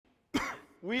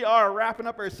We are wrapping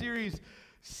up our series,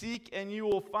 Seek and You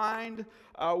Will Find.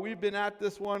 We've been at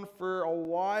this one for a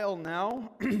while now.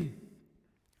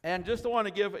 And just want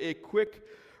to give a quick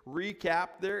recap.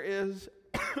 There is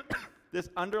this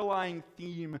underlying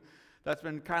theme that's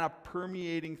been kind of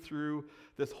permeating through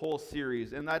this whole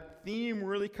series. And that theme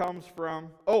really comes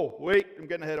from, oh, wait, I'm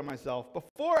getting ahead of myself.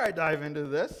 Before I dive into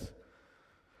this,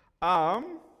 I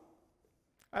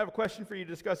have a question for you to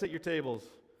discuss at your tables.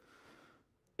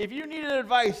 If you needed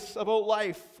advice about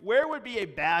life, where would be a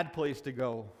bad place to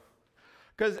go?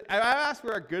 Because I asked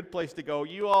for a good place to go.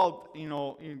 You all,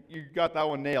 you got that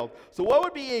one nailed. So what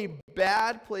would be a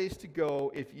bad place to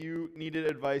go if you needed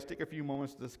advice? Take a few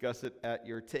moments to discuss it at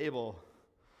your table.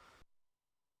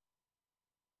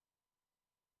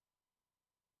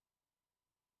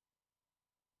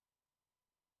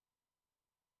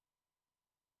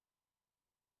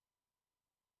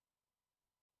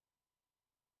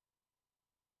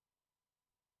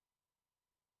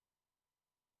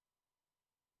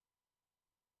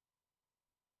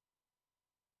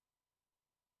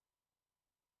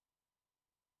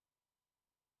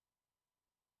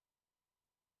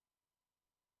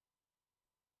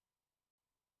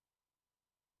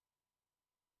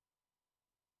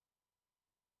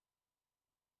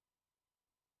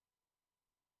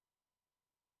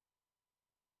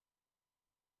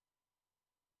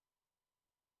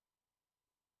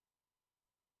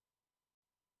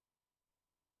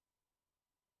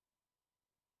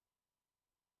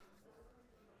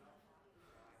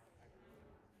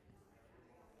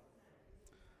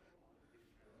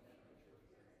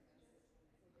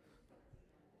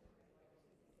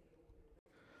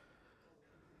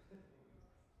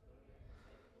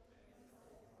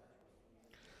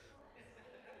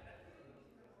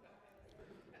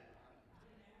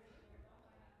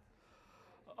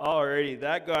 Alrighty,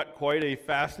 that got quite a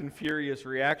fast and furious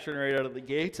reaction right out of the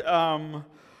gate.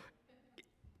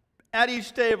 At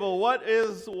each table, what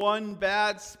is one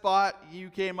bad spot you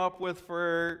came up with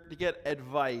to get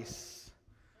advice?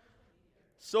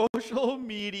 Social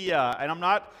media. And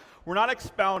we're not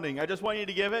expounding. I just want you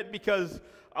to give it because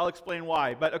I'll explain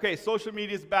why. But okay, social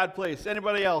media is a bad place.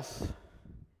 Anybody else?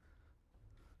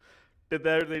 Did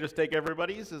they just take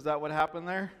everybody's? Is that what happened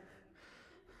there?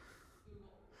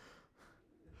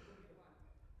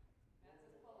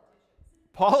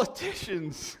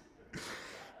 Politicians.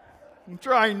 I'm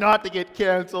trying not to get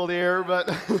canceled here, but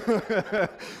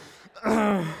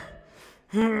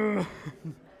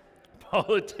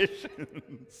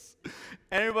politicians.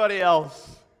 Anybody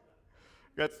else?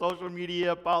 Got social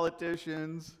media,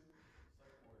 politicians.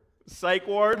 Psych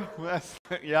ward.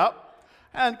 Yep.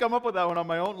 I hadn't come up with that one on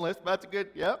my own list, but that's good.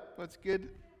 Yep, that's good.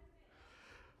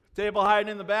 Table hiding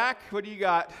in the back. What do you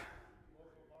got?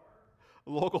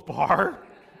 Local bar.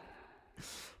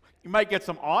 You might get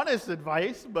some honest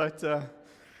advice, but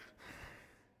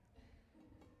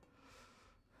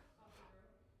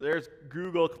there's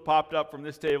Google popped up from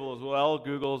this table as well.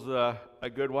 Google's a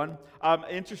good one.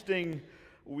 Interesting,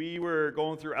 we were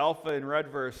going through Alpha in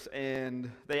Redverse,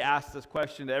 and they asked this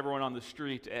question to everyone on the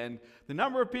street, and the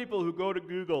number of people who go to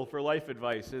Google for life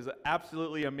advice is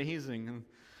absolutely amazing. And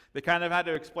they kind of had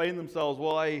to explain themselves,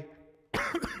 well, I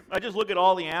just look at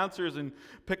all the answers and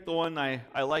pick the one I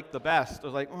like the best. I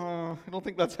was like, oh, I don't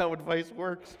think that's how advice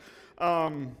works.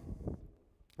 The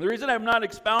reason I'm not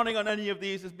expounding on any of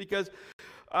these is because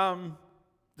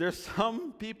there's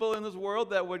some people in this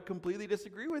world that would completely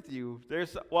disagree with you.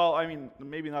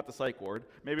 Maybe not the psych ward.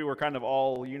 Maybe we're kind of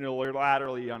all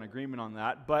unilaterally on agreement on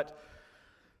that. But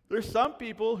there's some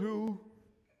people who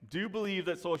do believe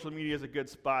that social media is a good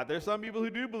spot. There's some people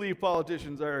who do believe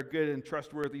politicians are a good and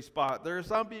trustworthy spot. There are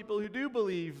some people who do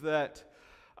believe that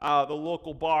the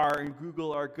local bar and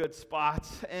Google are good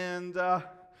spots. And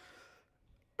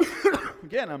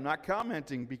again, I'm not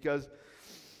commenting because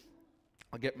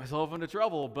I'll get myself into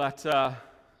trouble. But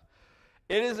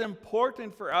it is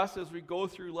important for us as we go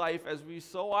through life, as we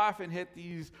so often hit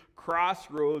these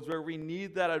crossroads where we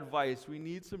need that advice, we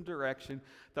need some direction,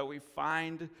 that we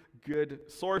find good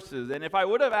sources. And if I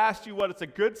would have asked you what is a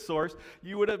good source,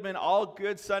 you would have been all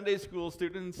good Sunday school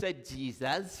student and said,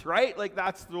 Jesus, right? Like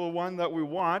that's the one that we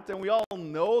want, and we all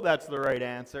know that's the right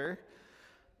answer.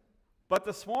 But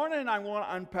this morning I want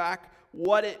to unpack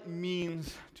what it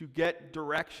means to get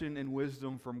direction and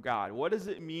wisdom from God. What does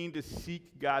it mean to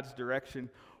seek God's direction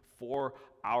for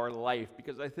our life?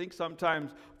 Because I think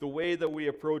sometimes the way that we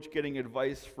approach getting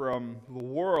advice from the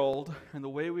world and the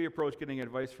way we approach getting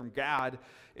advice from God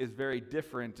is very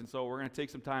different. And so we're going to take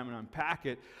some time and unpack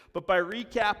it. But by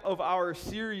recap of our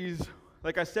series,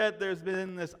 like I said, there's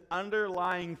been this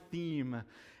underlying theme.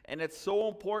 And it's so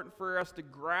important for us to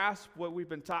grasp what we've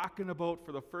been talking about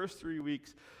for the first 3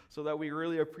 weeks so that we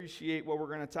really appreciate what we're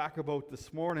going to talk about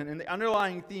this morning. And the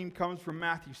underlying theme comes from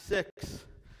Matthew 6.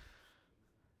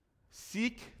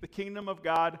 Seek the kingdom of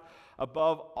God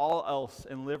above all else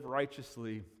and live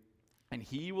righteously, and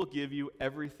he will give you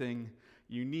everything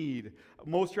you need.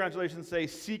 Most translations say,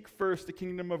 seek first the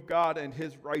kingdom of God and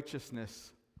his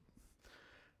righteousness,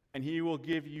 and he will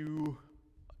give you,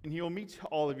 and he will meet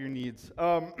all of your needs.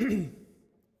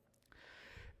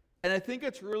 And I think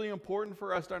it's really important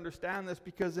for us to understand this,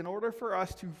 because in order for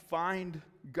us to find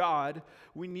God,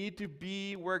 we need to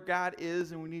be where God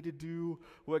is, and we need to do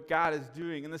what God is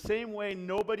doing. In the same way,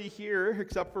 nobody here,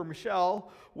 except for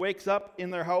Michelle, wakes up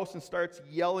in their house and starts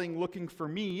yelling, looking for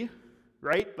me,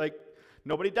 right? Like,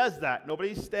 nobody does that.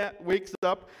 Nobody wakes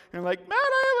up and like, Matt,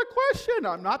 I have a question.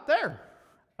 I'm not there.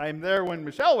 I'm there when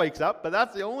Michelle wakes up, but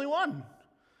that's the only one.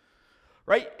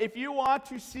 Right? If you want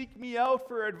to seek me out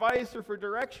for advice or for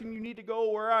direction, you need to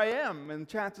go where I am. And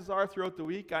chances are throughout the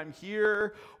week I'm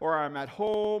here or I'm at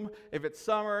home. If it's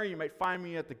summer, you might find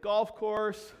me at the golf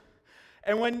course.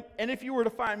 And if you were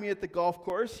to find me at the golf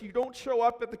course, you don't show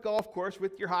up at the golf course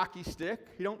with your hockey stick.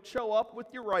 You don't show up with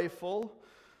your rifle.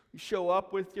 You show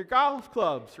up with your golf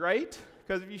clubs, right?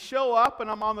 Because if you show up and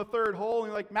I'm on the third hole and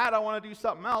you're like, Matt, I want to do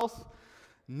something else.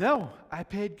 No, I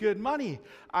paid good money.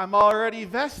 I'm already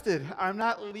vested. I'm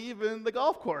not leaving the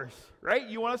golf course, right?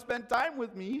 You want to spend time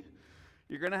with me,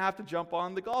 you're going to have to jump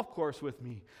on the golf course with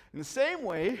me. In the same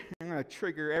way, I'm going to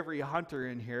trigger every hunter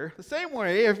in here. The same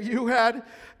way, if you had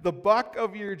the buck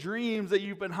of your dreams that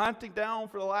you've been hunting down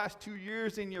for the last 2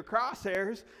 years in your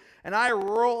crosshairs, and I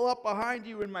roll up behind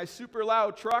you in my super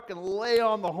loud truck and lay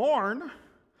on the horn,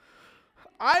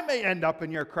 I may end up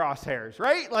in your crosshairs,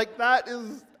 right? Like, that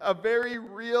is a very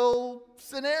real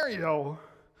scenario.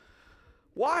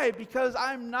 Why? Because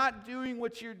I'm not doing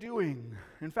what you're doing.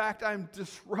 In fact, I'm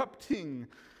disrupting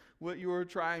what you are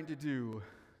trying to do.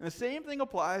 And the same thing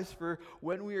applies for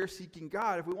when we are seeking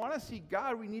God. If we want to seek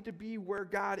God, we need to be where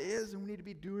God is, and we need to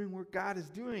be doing what God is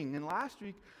doing. And last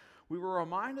week, we were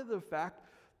reminded of the fact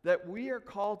that we are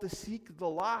called to seek the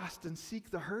lost and seek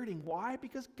the hurting. Why?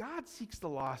 Because God seeks the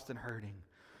lost and hurting.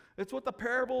 It's what the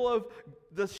parable of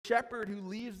the shepherd who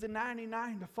leaves the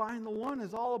 99 to find the one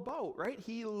is all about, right?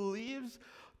 He leaves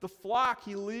the flock,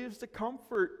 he leaves the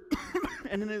comfort,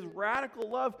 and in his radical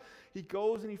love, he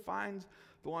goes and he finds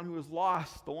the one who is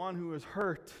lost, the one who is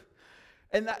hurt.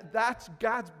 And that's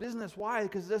God's business. Why?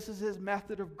 Because this is his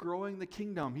method of growing the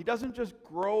kingdom. He doesn't just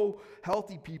grow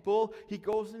healthy people. He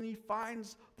goes and he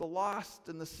finds the lost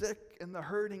and the sick and the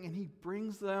hurting, and he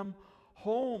brings them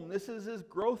home. This is his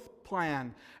growth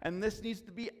plan, and this needs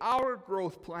to be our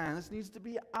growth plan. This needs to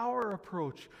be our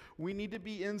approach. We need to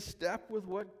be in step with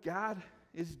what God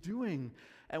is doing.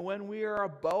 And when we are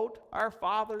about our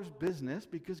Father's business,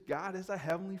 because God is a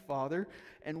heavenly Father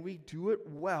and we do it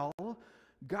well,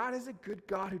 God is a good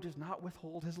God who does not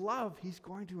withhold his love. He's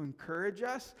going to encourage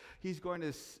us. He's going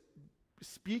to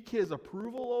speak his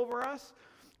approval over us.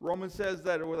 Romans says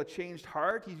that with a changed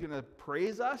heart, he's going to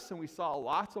praise us, and we saw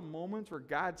lots of moments where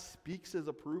God speaks his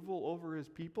approval over his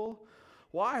people.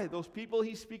 Why? Those people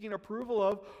he's speaking approval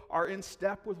of are in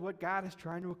step with what God is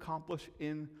trying to accomplish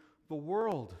in the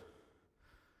world.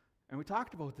 And we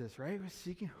talked about this, right? We're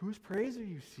seeking, whose praise are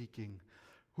you seeking?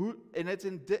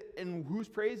 And whose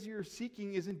praise you're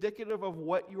seeking is indicative of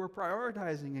what you are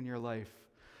prioritizing in your life.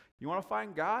 You want to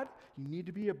find God? You need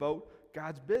to be about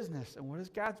God's business. And what is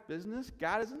God's business?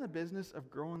 God is in the business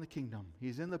of growing the kingdom.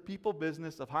 He's in the people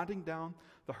business of hunting down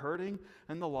the hurting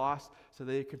and the lost so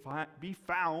they can be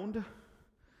found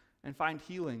and find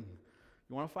healing.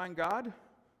 You want to find God?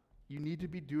 You need to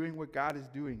be doing what God is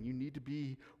doing. You need to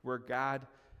be where God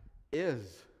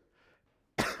is.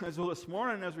 So this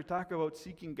morning, as we talk about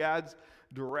seeking God's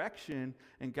direction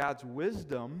and God's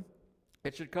wisdom,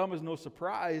 it should come as no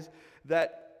surprise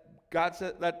that God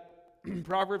said that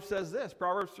Proverbs says this,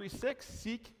 Proverbs 3:6,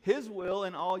 seek his will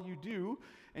in all you do,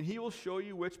 and he will show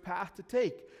you which path to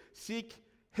take. Seek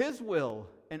his will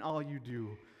in all you do.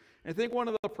 And I think one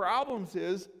of the problems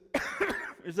is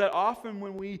that often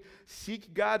when we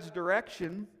seek God's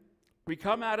direction, we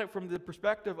come at it from the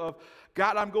perspective of,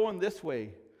 God, I'm going this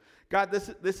way. God,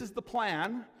 this is the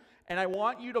plan, and I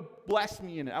want you to bless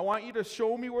me in it. I want you to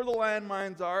show me where the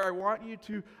landmines are. I want you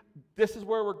to, this is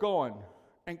where we're going.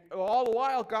 And all the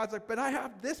while, God's like, but I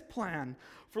have this plan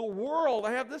for the world.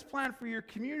 I have this plan for your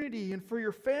community and for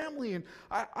your family. And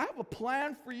I have a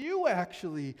plan for you,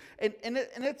 actually. And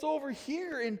it's over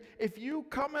here. And if you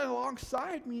come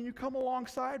alongside me and you come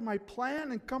alongside my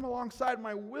plan and come alongside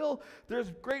my will,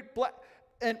 there's great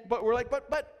But we're like,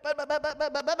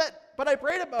 but I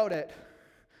prayed about it.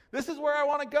 This is where I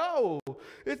want to go.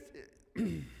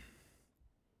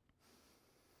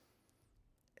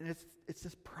 And it's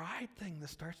this pride thing that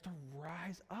starts to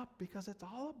rise up because it's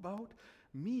all about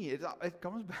me. It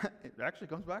actually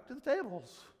comes back to the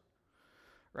tables,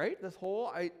 right? This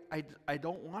whole I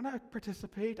don't want to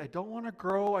participate. I don't want to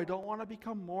grow. I don't want to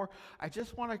become more. I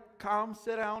just want to come,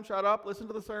 sit down, shut up, listen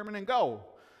to the sermon, and go.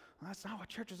 And that's not what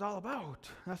church is all about.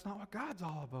 That's not what God's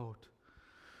all about.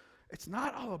 It's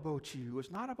not all about you.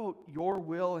 It's not about your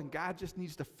will and God just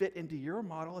needs to fit into your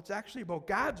model. It's actually about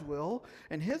God's will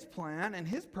and His plan and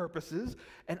His purposes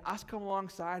and us come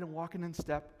alongside and walking in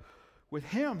step with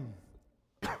Him.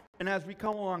 And as we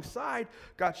come alongside,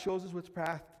 God shows us which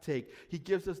path to take. He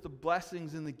gives us the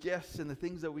blessings and the gifts and the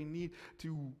things that we need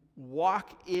to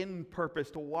walk in purpose,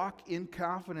 to walk in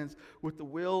confidence with the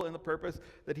will and the purpose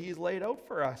that He's laid out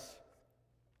for us.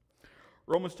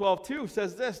 Romans 12:2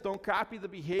 says this, don't copy the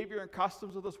behavior and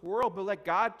customs of this world, but let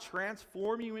God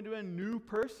transform you into a new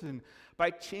person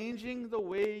by changing the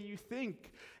way you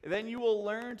think. And then you will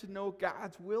learn to know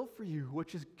God's will for you,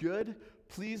 which is good,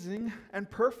 pleasing, and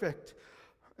perfect.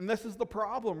 And this is the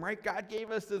problem, right? God gave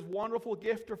us this wonderful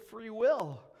gift of free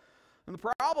will. And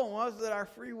the problem was that our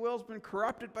free will has been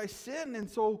corrupted by sin, and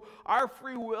so our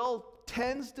free will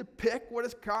tends to pick what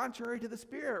is contrary to the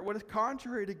Spirit, what is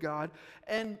contrary to God.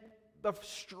 And the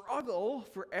struggle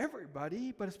for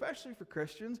everybody, but especially for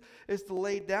Christians, is to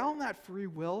lay down that free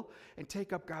will and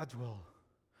take up God's will.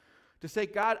 To say,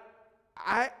 God,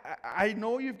 I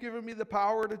know you've given me the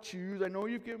power to choose. I know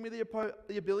you've given me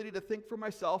the ability to think for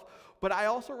myself, but I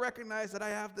also recognize that I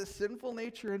have this sinful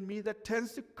nature in me that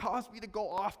tends to cause me to go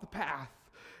off the path.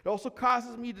 It also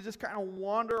causes me to just kind of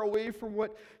wander away from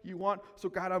what you want. So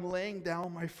God, I'm laying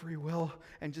down my free will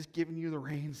and just giving you the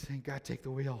reins, saying, God, take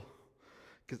the wheel.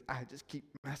 Because I just keep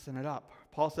messing it up.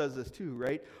 Paul says this too,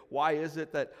 right? Why is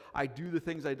it that I do the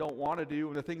things I don't want to do,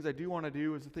 and the things I do want to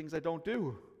do is the things I don't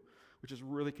do? Which is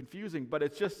really confusing. But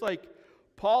it's just like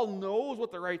Paul knows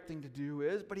what the right thing to do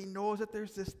is, but he knows that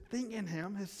there's this thing in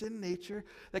him, his sin nature,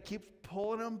 that keeps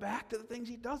pulling him back to the things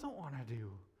he doesn't want to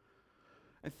do.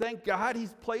 And thank God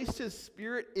He's placed His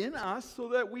Spirit in us so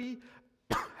that we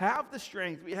have the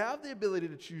strength, we have the ability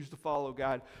to choose to follow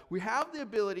God. We have the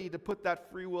ability to put that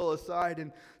free will aside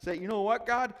and say, you know what,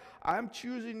 God, I'm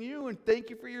choosing you, and thank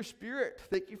you for your Spirit.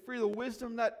 Thank you for the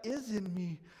wisdom that is in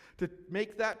me to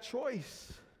make that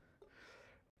choice.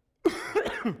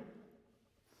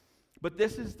 But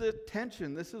this is the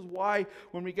tension. This is why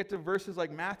when we get to verses like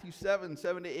Matthew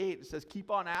 7:7-8, it says, keep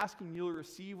on asking, you'll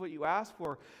receive what you ask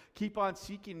for. Keep on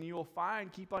seeking, and you will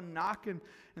find. Keep on knocking,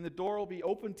 and the door will be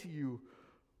open to you.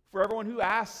 For everyone who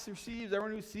asks receives,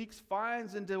 everyone who seeks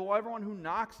finds, and to everyone who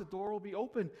knocks, the door will be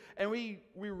open. And we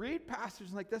read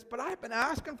passages like this, but I've been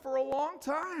asking for a long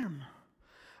time.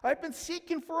 I've been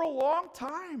seeking for a long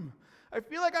time. I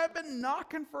feel like I've been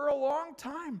knocking for a long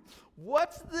time.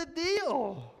 What's the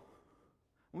deal?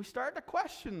 We start to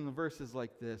question the verses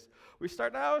like this. We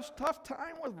start to have a tough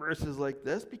time with verses like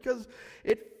this because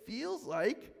it feels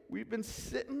like we've been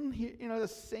sitting here, the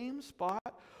same spot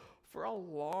for a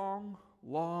long,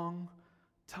 long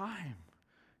time.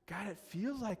 God, it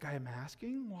feels like I'm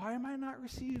asking. Why am I not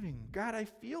receiving? God, I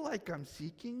feel like I'm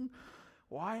seeking.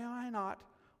 Why am I not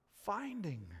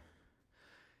finding?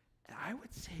 And I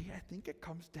would say, I think it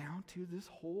comes down to this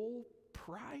whole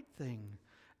pride thing.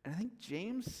 And I think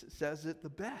James says it the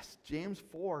best. James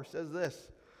 4 says this.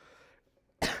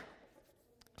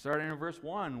 Starting in verse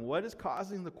 1, what is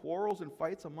causing the quarrels and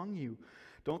fights among you?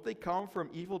 Don't they come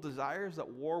from evil desires that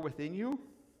war within you?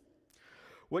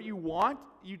 What you want,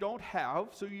 you don't have,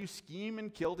 so you scheme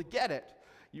and kill to get it.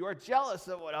 You are jealous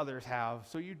of what others have,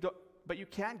 but you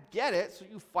can't get it, so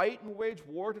you fight and wage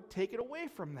war to take it away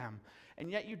from them.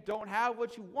 And yet you don't have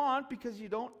what you want because you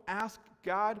don't ask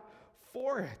God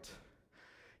for it.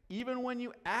 Even when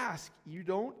you ask, you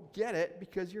don't get it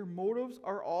because your motives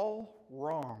are all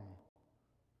wrong.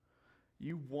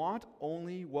 You want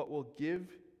only what will give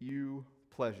you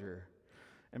pleasure.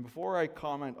 And before I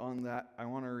comment on that, I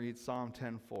want to read Psalm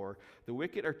 10:4. The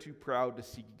wicked are too proud to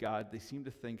seek God. They seem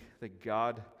to think that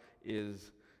God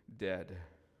is dead.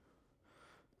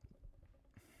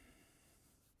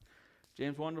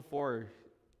 James 1-4.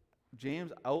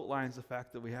 James outlines the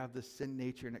fact that we have this sin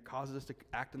nature and it causes us to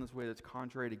act in this way that's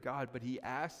contrary to God. But he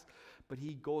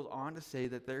goes on to say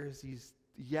that there's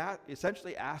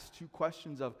essentially asks two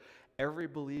questions of every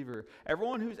believer.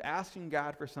 Everyone who's asking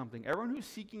God for something, everyone who's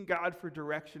seeking God for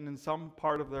direction in some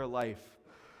part of their life.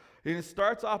 And it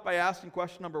starts off by asking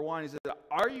question number one. He says,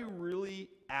 are you really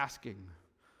asking?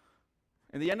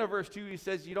 In the end of verse 2, he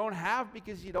says, you don't have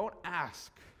because you don't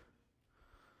ask.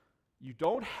 You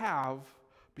don't have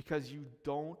because you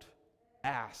don't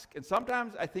ask. And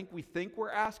sometimes I think we think we're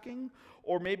asking,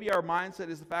 or maybe our mindset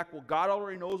is the fact, well, God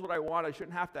already knows what I want. I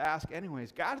shouldn't have to ask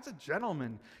anyways. God is a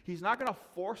gentleman. He's not going to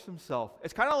force himself.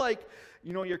 It's kind of like,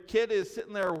 your kid is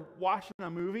sitting there watching a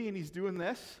movie and he's doing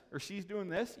this, or she's doing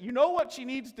this. You know what she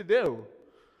needs to do.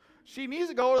 She needs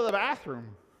to go to the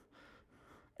bathroom.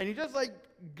 And you just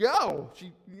go.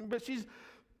 But she's,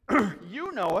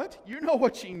 you know it. You know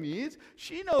what she needs.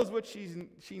 She knows what she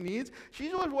needs.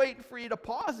 She's always waiting for you to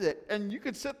pause it. And you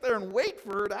could sit there and wait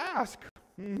for her to ask.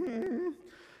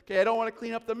 Okay, I don't want to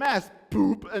clean up the mess.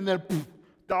 Boop, and then poof,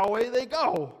 away they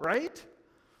go, right?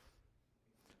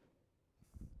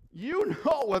 You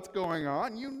know what's going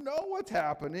on. You know what's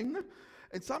happening.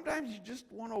 And sometimes you just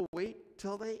want to wait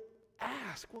till they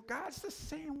ask. Well, God's the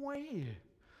same way.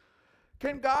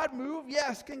 Can God move?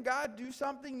 Yes. Can God do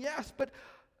something? Yes. But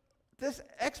this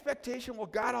expectation, well,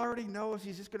 God already knows,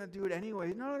 he's just going to do it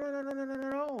anyway.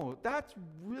 No. That's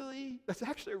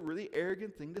actually a really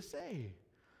arrogant thing to say.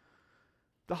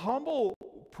 The humble,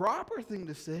 proper thing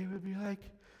to say would be like,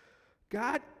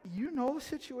 God, you know the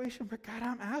situation, but God,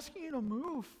 I'm asking you to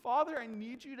move. Father, I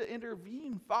need you to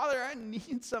intervene. Father, I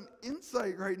need some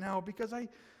insight right now because I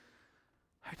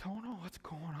don't know what's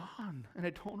going on, and I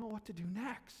don't know what to do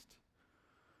next.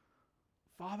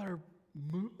 Father,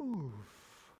 move.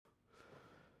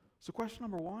 So question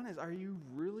number 1 is, are you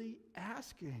really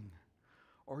asking?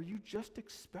 Or are you just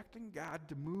expecting God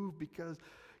to move because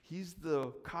he's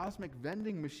the cosmic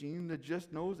vending machine that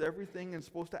just knows everything and is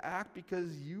supposed to act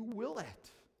because you will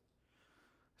it?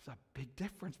 There's a big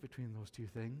difference between those two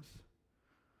things.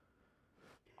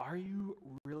 Are you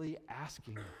really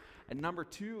asking? And number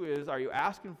 2 is, are you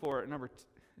asking for it? Number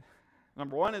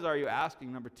 1 is, are you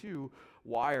asking? Number 2,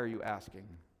 why are you asking?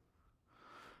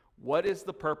 What is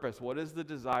the purpose? What is the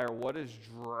desire? What is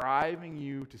driving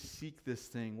you to seek this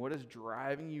thing? What is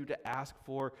driving you to ask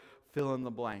for fill in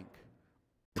the blank?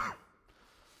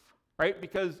 Right?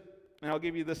 Because, and I'll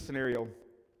give you this scenario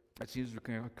that seems to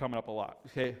be coming up a lot.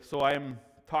 Okay, so I am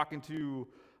talking to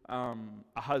a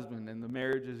husband, and the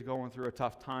marriage is going through a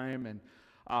tough time, and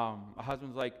a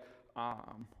husband's like,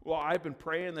 well, I've been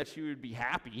praying that she would be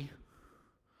happy,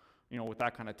 with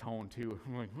that kind of tone too.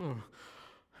 I'm like, ugh.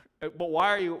 But why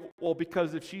are you? Well,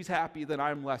 because if she's happy, then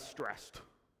I'm less stressed.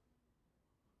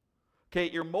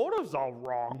 Okay, your motive's all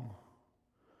wrong.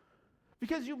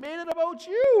 Because you made it about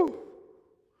you.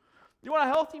 You want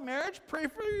a healthy marriage? Pray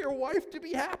for your wife to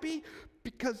be happy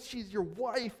because she's your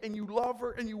wife and you love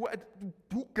her and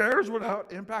who cares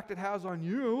what impact it has on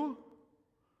you?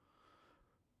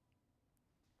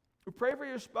 You pray for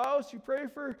your spouse, you pray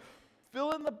for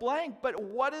fill in the blank, but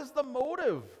what is the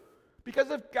motive?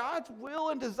 Because if God's will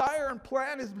and desire and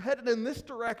plan is headed in this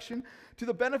direction to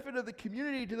the benefit of the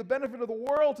community, to the benefit of the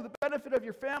world, to the benefit of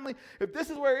your family, if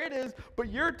this is where it is, but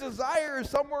your desire is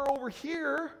somewhere over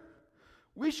here,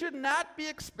 we should not be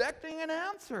expecting an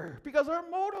answer because our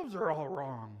motives are all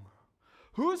wrong.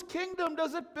 Whose kingdom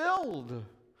does it build?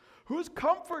 Whose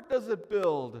comfort does it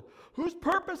build? Whose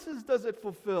purposes does it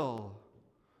fulfill?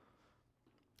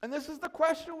 And this is the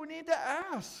question we need to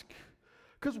ask.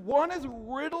 Because one is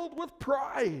riddled with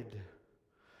pride.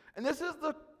 And this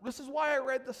is why I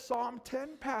read the Psalm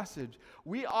 10 passage.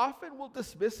 We often will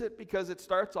dismiss it because it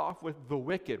starts off with the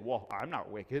wicked. Well, I'm not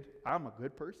wicked. I'm a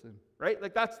good person, right?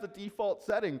 Like that's the default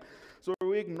setting. So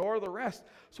we ignore the rest.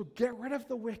 So get rid of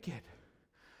the wicked.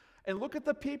 And look at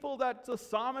the people that the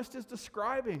psalmist is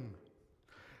describing.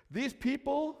 These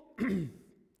people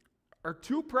are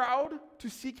too proud to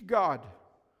seek God.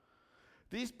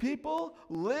 These people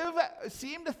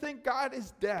seem to think God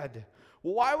is dead.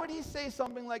 Well, why would he say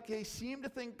something like they seem to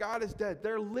think God is dead?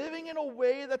 They're living in a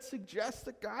way that suggests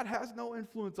that God has no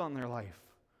influence on their life.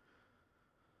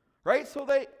 Right? So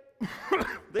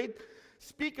they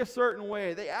speak a certain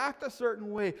way. They act a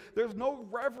certain way. There's no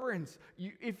reverence.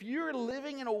 If you're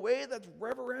living in a way that's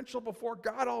reverential before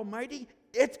God Almighty,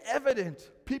 it's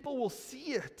evident. People will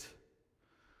see it.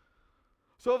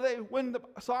 So when the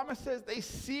psalmist says they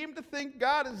seem to think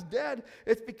God is dead,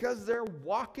 it's because they're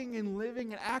walking and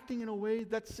living and acting in a way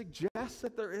that suggests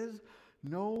that there is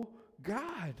no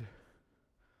God.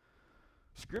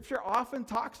 Scripture often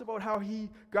talks about how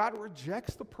God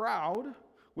rejects the proud,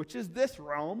 which is this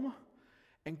realm,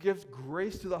 and gives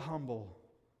grace to the humble.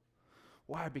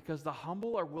 Why? Because the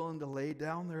humble are willing to lay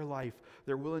down their life.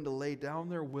 They're willing to lay down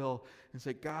their will and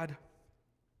say, God,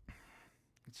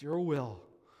 it's your will.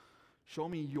 Show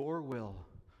me your will.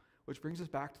 Which brings us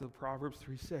back to the Proverbs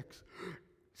 3:6.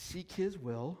 Seek his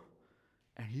will,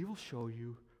 and he will show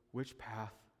you which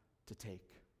path to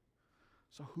take.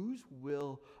 So whose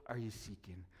will are you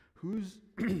seeking? Whose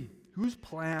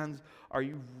plans are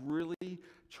you really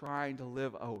trying to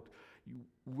live out?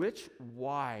 Which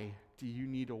why do you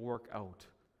need to work out?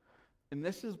 And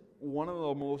this is one of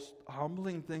the most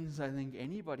humbling things I think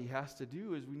anybody has to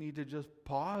do, is we need to just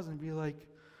pause and be like,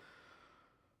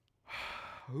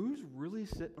 who's really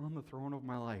sitting on the throne of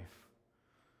my life?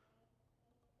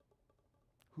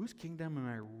 Whose kingdom am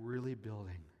I really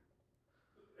building?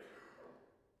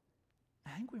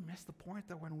 I think we miss the point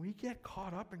that when we get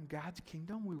caught up in God's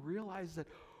kingdom, we realize that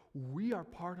we are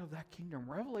part of that kingdom.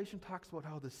 Revelation talks about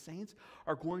how the saints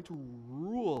are going to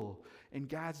rule in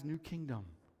God's new kingdom.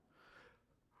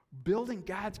 Building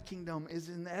God's kingdom is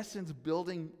in essence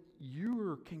building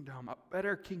your kingdom, a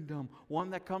better kingdom, one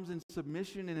that comes in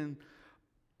submission and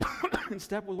in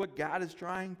step with what God is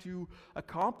trying to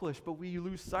accomplish. But we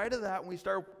lose sight of that and we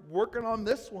start working on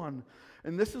this one.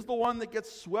 And this is the one that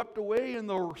gets swept away in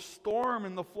the storm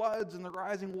and the floods and the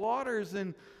rising waters.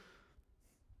 And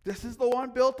this is the one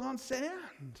built on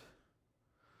sand.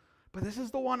 But this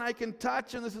is the one I can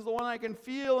touch, and this is the one I can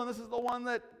feel, and this is the one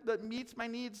that meets my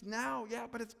needs now. Yeah,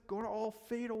 but it's going to all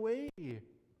fade away. If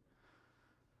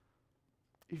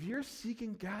you're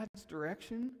seeking God's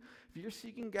direction, if you're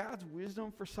seeking God's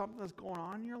wisdom for something that's going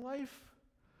on in your life,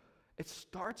 it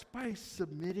starts by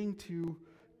submitting to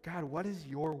God, what is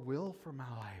your will for my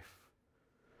life?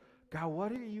 God,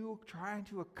 what are you trying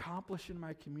to accomplish in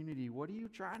my community? What are you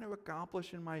trying to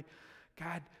accomplish in my,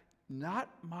 God, not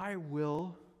my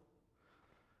will,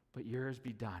 but yours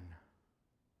be done.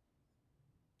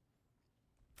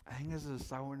 I think this is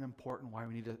so important why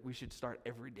we should start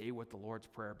every day with the Lord's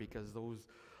Prayer, because those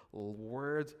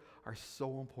words are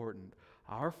so important.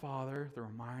 Our Father, the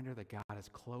reminder that God is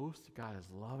close, that God is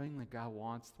loving, that God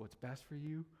wants what's best for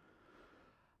you.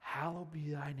 Hallowed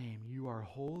be thy name. You are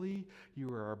holy.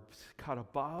 You are cut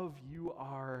above. You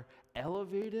are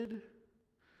elevated.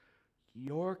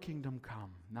 Your kingdom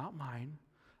come, not mine.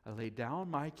 I lay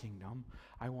down my kingdom.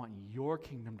 I want your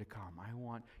kingdom to come. I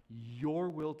want your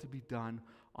will to be done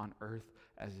on earth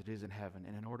as it is in heaven.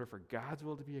 And in order for God's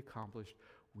will to be accomplished,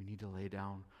 we need to lay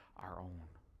down our own.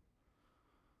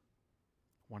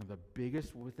 One of the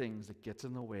biggest things that gets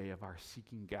in the way of our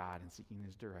seeking God and seeking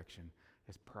His direction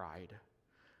is pride.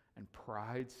 And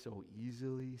pride so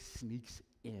easily sneaks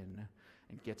in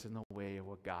and gets in the way of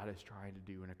what God is trying to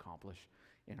do and accomplish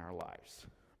in our lives.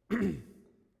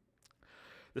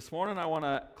 This morning I want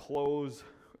to close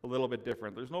a little bit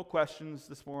different. There's no questions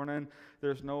this morning.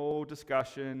 There's no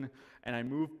discussion. And I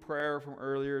moved prayer from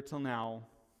earlier till now.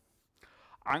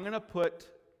 I'm going to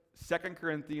put 2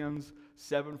 Corinthians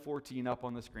 7:14 up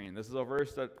on the screen. This is a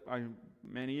verse that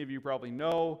many of you probably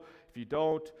know. If you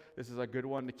don't, this is a good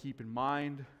one to keep in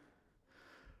mind.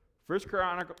 1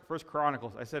 Chronicles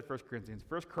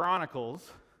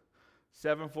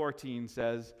 7:14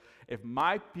 says, if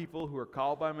my people who are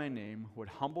called by my name would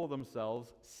humble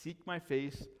themselves, seek my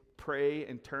face, pray,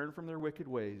 and turn from their wicked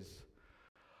ways,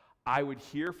 I would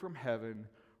hear from heaven,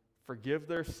 forgive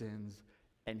their sins,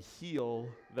 and heal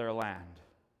their land.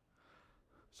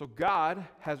 So God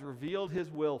has revealed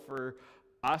His will for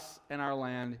us and our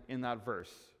land in that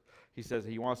verse. He says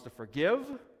He wants to forgive,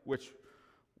 which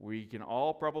we can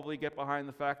all probably get behind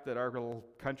the fact that our little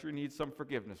country needs some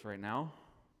forgiveness right now.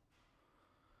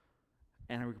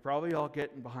 And we could probably all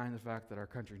get behind the fact that our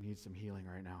country needs some healing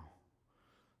right now.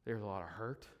 There's a lot of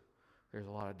hurt. There's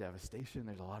a lot of devastation.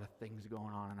 There's a lot of things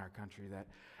going on in our country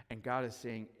and God is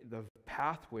saying the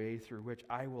pathway through which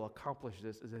I will accomplish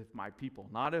this is if my people,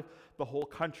 not if the whole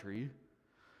country,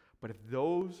 but if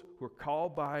those who are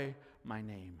called by my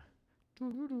name.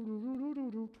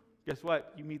 Guess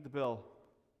what? You meet the bill.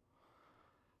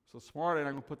 So this morning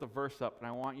I'm going to put the verse up, and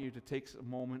I want you to take a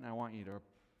moment. I want you to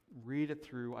read it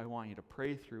through. I want you to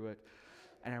pray through it.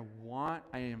 And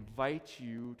I invite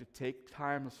you to take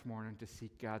time this morning to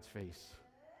seek God's face.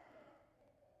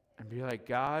 And be like,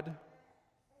 God,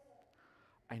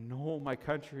 I know my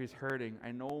country is hurting.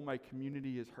 I know my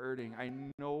community is hurting. I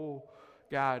know,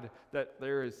 God, that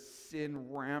there is sin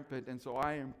rampant. And so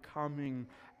I am coming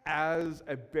as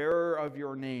a bearer of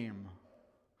your name.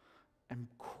 I'm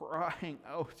crying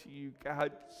out to you,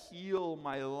 God, heal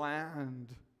my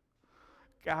land.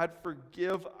 God,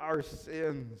 forgive our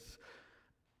sins.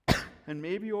 And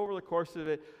maybe over the course of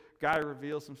it, God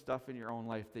reveals some stuff in your own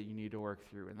life that you need to work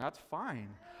through, and that's fine.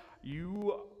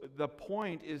 The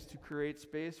point is to create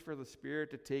space for the Spirit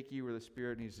to take you where the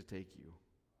Spirit needs to take you.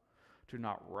 To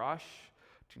not rush,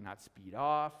 to not speed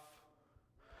off,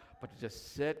 but to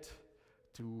just sit,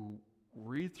 to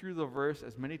read through the verse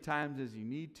as many times as you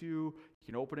need to. You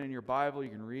can open it in your Bible, you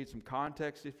can read some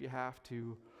context if you have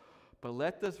to. But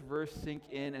let this verse sink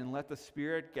in and let the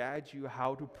Spirit guide you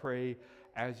how to pray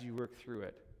as you work through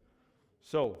it.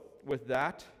 So, with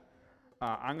that,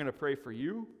 I'm going to pray for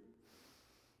you.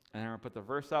 And I'm going to put the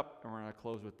verse up, and we're going to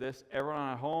close with this. Everyone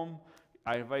at home,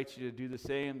 I invite you to do the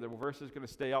same. The verse is going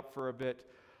to stay up for a bit,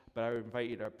 but I would invite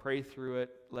you to pray through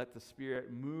it. Let the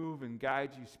Spirit move and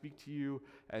guide you, speak to you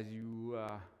as you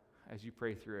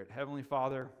pray through it. Heavenly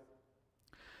Father,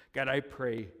 God, I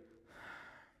pray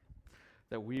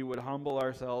that we would humble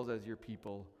ourselves as your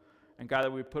people. And God,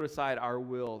 that we put aside our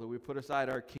will, that we put aside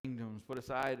our kingdoms, put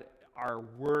aside our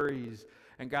worries,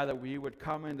 and God, that we would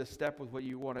come into step with what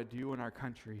you want to do in our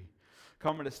country.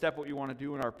 Come into step what you want to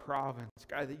do in our province.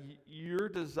 God, that your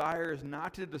desire is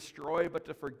not to destroy, but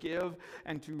to forgive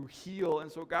and to heal.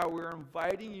 And so, God, we're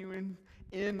inviting you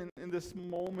in this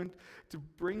moment to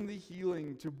bring the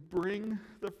healing, to bring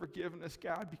the forgiveness,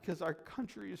 God, because our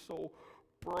country is so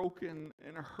broken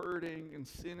and hurting, and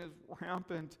sin is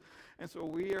rampant. And so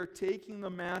we are taking the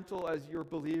mantle as your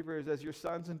believers, as your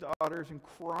sons and daughters, and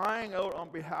crying out on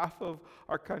behalf of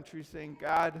our country, saying,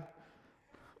 God,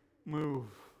 move.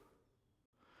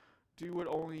 Do what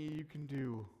only you can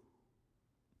do.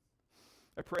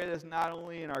 I pray this not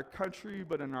only in our country,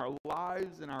 but in our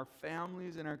lives, in our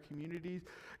families, in our communities.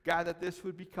 God, that this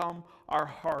would become our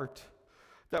heart,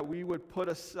 that we would put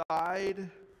aside,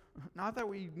 not that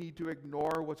we need to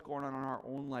ignore what's going on in our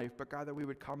own life, but God, that we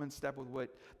would come in step with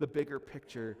what the bigger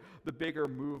picture, the bigger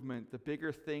movement, the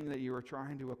bigger thing that you are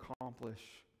trying to accomplish.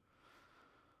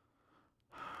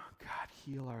 God,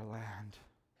 heal our land.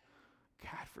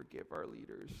 God, forgive our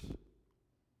leaders.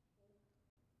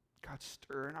 God,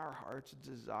 stir in our hearts a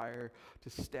desire to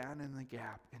stand in the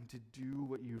gap and to do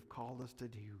what you've called us to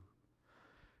do.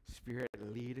 Spirit,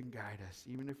 lead and guide us.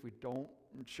 Even if we don't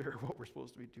sure what we're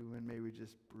supposed to be doing, may we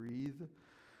just breathe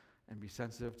and be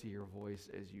sensitive to your voice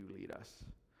as you lead us.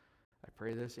 I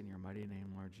pray this in your mighty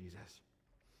name, Lord Jesus.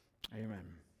 Amen.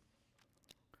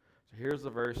 So here's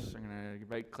the verse. I'm going to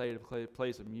invite Clay to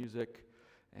play some music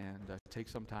and take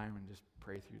some time and just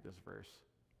pray through this verse.